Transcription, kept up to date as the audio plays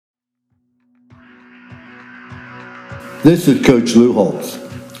This is Coach Lou Holtz,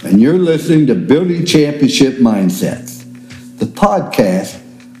 and you're listening to Building Championship Mindsets, the podcast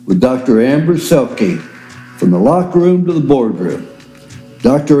with Dr. Amber Selke, from the locker room to the boardroom.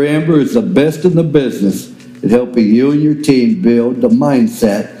 Dr. Amber is the best in the business at helping you and your team build the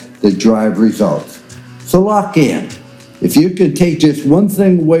mindset that drive results. So lock in. If you can take just one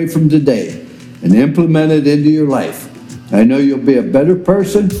thing away from today and implement it into your life, I know you'll be a better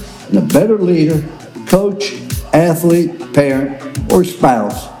person and a better leader, coach, athlete, parent, or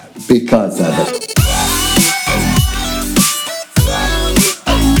spouse because of it.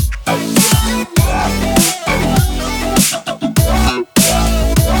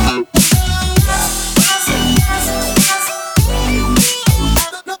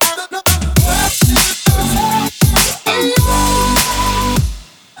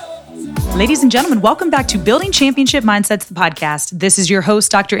 Ladies and gentlemen, welcome back to Building Championship Mindsets, the podcast. This is your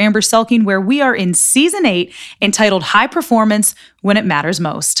host, Dr. Amber Selke, where we are in Season 8, entitled High Performance When It Matters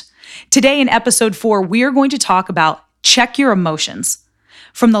Most. Today in Episode 4, we are going to talk about check your emotions.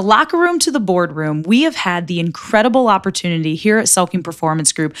 From the locker room to the boardroom, we have had the incredible opportunity here at Selke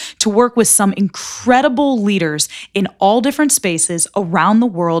Performance Group to work with some incredible leaders in all different spaces around the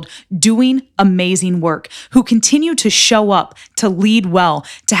world doing amazing work, who continue to show up, to lead well,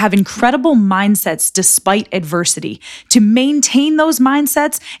 to have incredible mindsets despite adversity, to maintain those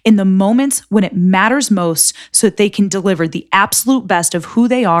mindsets in the moments when it matters most so that they can deliver the absolute best of who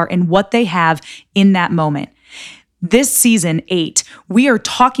they are and what they have in that moment. This Season 8, we are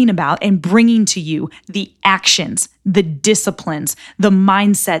talking about and bringing to you the actions, the disciplines, the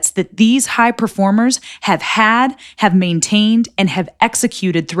mindsets that these high performers have had, have maintained, and have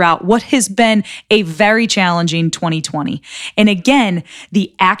executed throughout what has been a very challenging 2020. And again,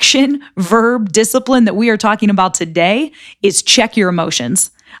 the action, verb, discipline that we are talking about today is check your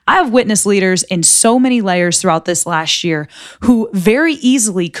emotions. I have witnessed leaders in so many layers throughout this last year who very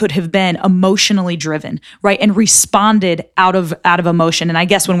easily could have been emotionally driven, right? And responded out of emotion. And I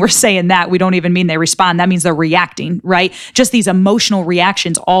guess when we're saying that, we don't even mean they respond. That means they're reacting, right? Just these emotional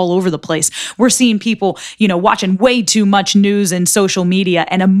reactions all over the place. We're seeing people, watching way too much news and social media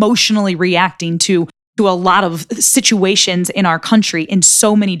and emotionally reacting to a lot of situations in our country in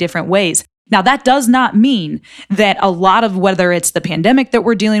so many different ways. Now, that does not mean that a lot of, whether it's the pandemic that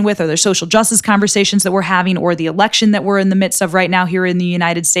we're dealing with or the social justice conversations that we're having or the election that we're in the midst of right now here in the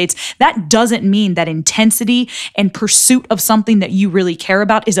United States, that doesn't mean that intensity and pursuit of something that you really care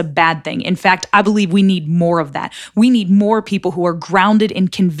about is a bad thing. In fact, I believe we need more of that. We need more people who are grounded in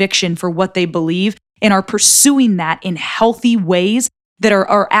conviction for what they believe and are pursuing that in healthy ways that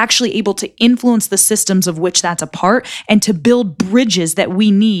are actually able to influence the systems of which that's a part and to build bridges that we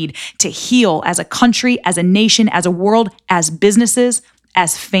need to heal as a country, as a nation, as a world, as businesses,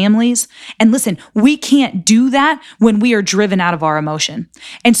 as families. And listen, we can't do that when we are driven out of our emotion.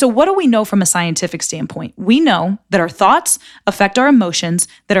 And so what do we know from a scientific standpoint? We know that our thoughts affect our emotions,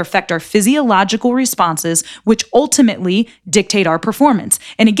 that affect our physiological responses, which ultimately dictate our performance.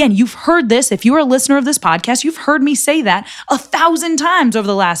 And again, you've heard this. If you're a listener of this podcast, you've heard me say that 1,000 times over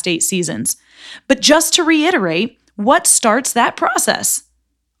the last 8 seasons. But just to reiterate, what starts that process?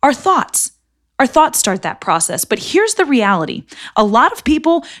 Our thoughts. Our thoughts start that process. But here's the reality. A lot of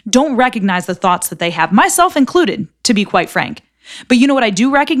people don't recognize the thoughts that they have, myself included, to be quite frank. But you know what I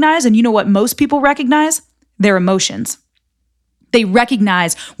do recognize, and you know what most people recognize? Their emotions. They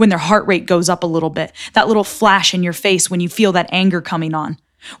recognize when their heart rate goes up a little bit, that little flash in your face when you feel that anger coming on,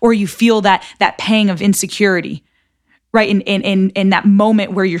 or you feel that pang of insecurity, right? In that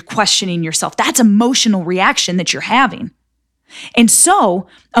moment where you're questioning yourself. That's emotional reaction that you're having. And so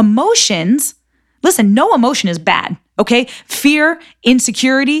emotions, listen, no emotion is bad, okay? Fear,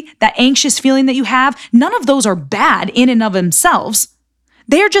 insecurity, that anxious feeling that you have, none of those are bad in and of themselves.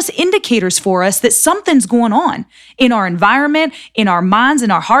 They are just indicators for us that something's going on in our environment, in our minds,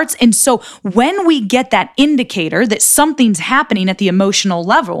 in our hearts. And so when we get that indicator that something's happening at the emotional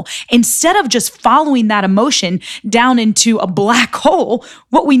level, instead of just following that emotion down into a black hole,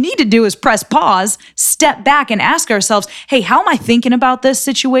 what we need to do is press pause, step back and ask ourselves, hey, how am I thinking about this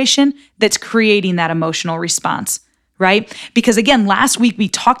situation that's creating that emotional response? Right? Because again, last week we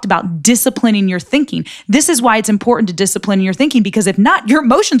talked about disciplining your thinking. This is why it's important to discipline your thinking, because if not, your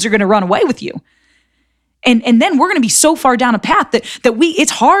emotions are going to run away with you. And then we're going to be so far down a path that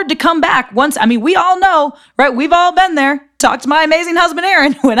it's hard to come back once. I mean, we all know, right? We've all been there. Talk to my amazing husband,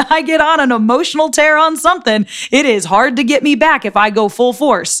 Aaron. When I get on an emotional tear on something, it is hard to get me back if I go full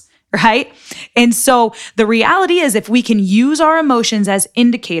force. Right? And so the reality is, if we can use our emotions as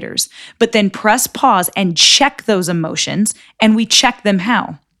indicators, but then press pause and check those emotions, and we check them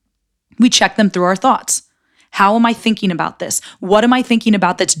how? We check them through our thoughts. How am I thinking about this? What am I thinking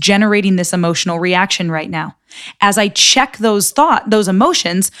about that's generating this emotional reaction right now? As I check those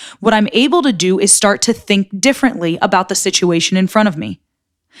emotions, what I'm able to do is start to think differently about the situation in front of me.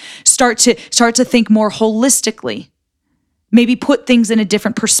 Start to think more holistically. Maybe put things in a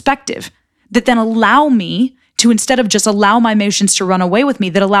different perspective that then allow me to, instead of just allow my emotions to run away with me,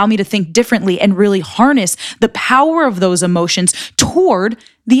 that allow me to think differently and really harness the power of those emotions toward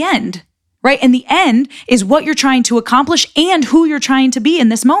the end. Right? And the end is what you're trying to accomplish and who you're trying to be in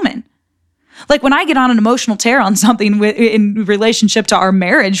this moment. Like when I get on an emotional tear on something in relationship to our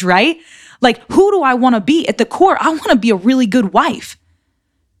marriage, right? Like, who do I want to be? At the core, I want to be a really good wife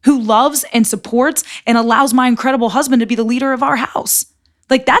who loves and supports and allows my incredible husband to be the leader of our house.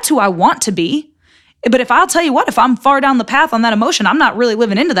 Like, that's who I want to be. But if I'll tell you what, if I'm far down the path on that emotion, I'm not really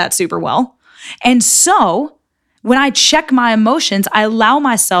living into that super well. And so when I check my emotions, I allow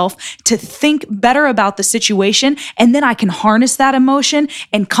myself to think better about the situation, and then I can harness that emotion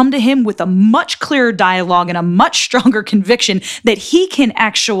and come to him with a much clearer dialogue and a much stronger conviction that he can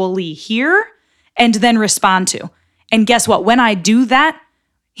actually hear and then respond to. And guess what? When I do that,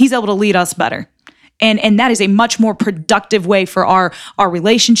 he's able to lead us better. And that is a much more productive way for our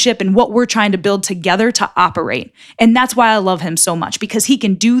relationship and what we're trying to build together to operate. And that's why I love him so much, because he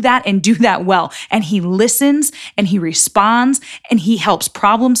can do that and do that well. And he listens and he responds and he helps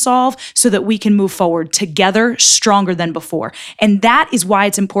problem solve so that we can move forward together stronger than before. And that is why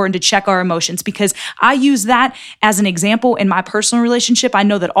it's important to check our emotions, because I use that as an example in my personal relationship. I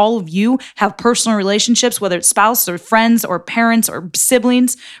know that all of you have personal relationships, whether it's spouse or friends or parents or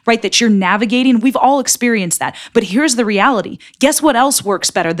siblings, right, that you're navigating. We've all experienced that. But here's the reality. Guess what else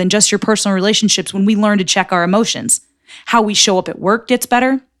works better than just your personal relationships when we learn to check our emotions? How we show up at work gets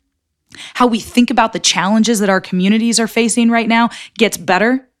better. How we think about the challenges that our communities are facing right now gets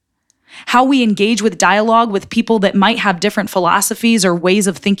better. How we engage with dialogue with people that might have different philosophies or ways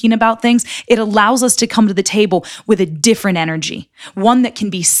of thinking about things, it allows us to come to the table with a different energy, one that can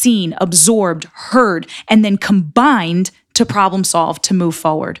be seen, absorbed, heard, and then combined to problem solve, to move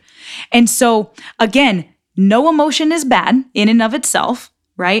forward. And so again, no emotion is bad in and of itself,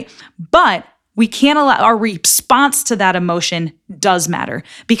 right? But we can't allow our response to that emotion does matter,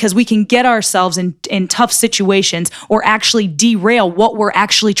 because we can get ourselves in tough situations or actually derail what we're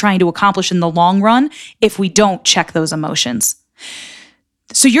actually trying to accomplish in the long run if we don't check those emotions.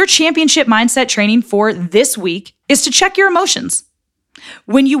 So your championship mindset training for this week is to check your emotions.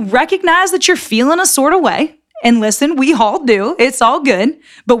 When you recognize that you're feeling a sort of way, and listen, we all do. It's all good.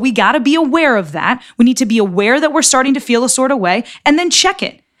 But we got to be aware of that. We need to be aware that we're starting to feel a sort of way and then check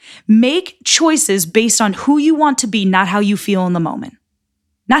it. Make choices based on who you want to be, not how you feel in the moment.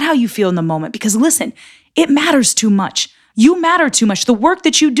 Not how you feel in the moment. Because listen, it matters too much. You matter too much. The work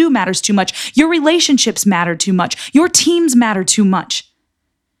that you do matters too much. Your relationships matter too much. Your teams matter too much.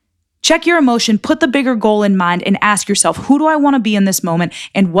 Check your emotion, put the bigger goal in mind, and ask yourself, who do I want to be in this moment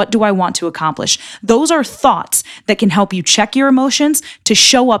and what do I want to accomplish? Those are thoughts that can help you check your emotions to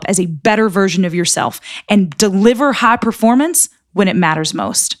show up as a better version of yourself and deliver high performance when it matters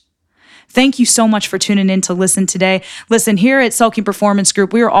most. Thank you so much for tuning in to listen today. Listen, here at Selking Performance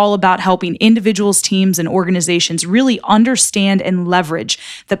Group, we are all about helping individuals, teams, and organizations really understand and leverage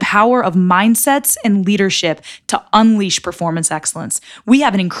the power of mindsets and leadership to unleash performance excellence. We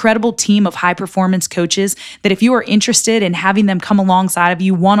have an incredible team of high-performance coaches that if you are interested in having them come alongside of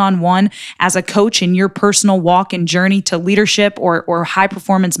you one-on-one as a coach in your personal walk and journey to leadership or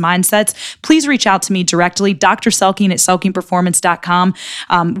high-performance mindsets, please reach out to me directly, Dr. Selking at selkingperformance.com.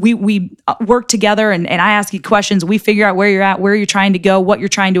 We work together and I ask you questions. We figure out where you're at, where you're trying to go, what you're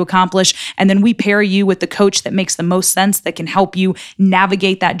trying to accomplish. And then we pair you with the coach that makes the most sense, that can help you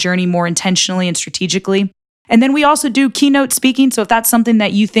navigate that journey more intentionally and strategically. And then we also do keynote speaking. So if that's something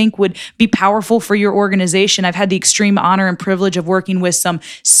that you think would be powerful for your organization, I've had the extreme honor and privilege of working with some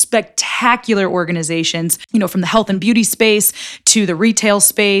spectacular organizations, from the health and beauty space to the retail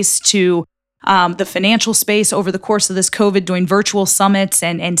space to the financial space over the course of this COVID, doing virtual summits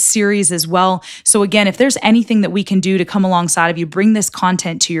and series as well. So again, if there's anything that we can do to come alongside of you, bring this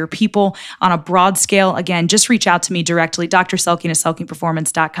content to your people on a broad scale, again, just reach out to me directly, Dr. Selking at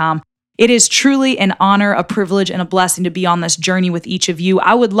selkingperformance.com. It is truly an honor, a privilege, and a blessing to be on this journey with each of you.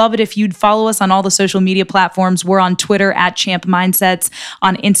 I would love it if you'd follow us on all the social media platforms. We're on Twitter at Champ Mindsets,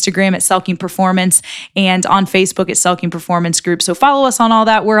 on Instagram at Selking Performance, and on Facebook at Selking Performance Group. So follow us on all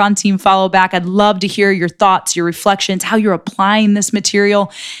that. We're on Team Follow Back. I'd love to hear your thoughts, your reflections, how you're applying this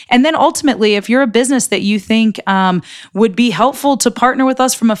material. And then ultimately, if you're a business that you think would be helpful to partner with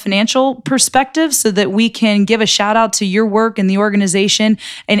us from a financial perspective so that we can give a shout out to your work and the organization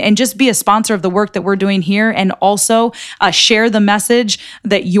and just be a sponsor of the work that we're doing here and also share the message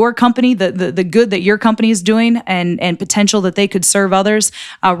that your company, the good that your company is doing and potential that they could serve others,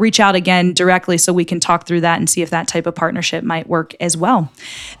 reach out again directly so we can talk through that and see if that type of partnership might work as well.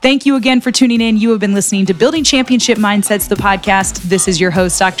 Thank you again for tuning in. You have been listening to Building Championship Mindsets, the podcast. This is your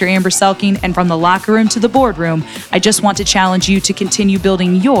host, Dr. Amber Selking, and from the locker room to the boardroom, I just want to challenge you to continue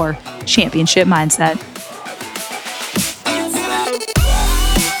building your championship mindset.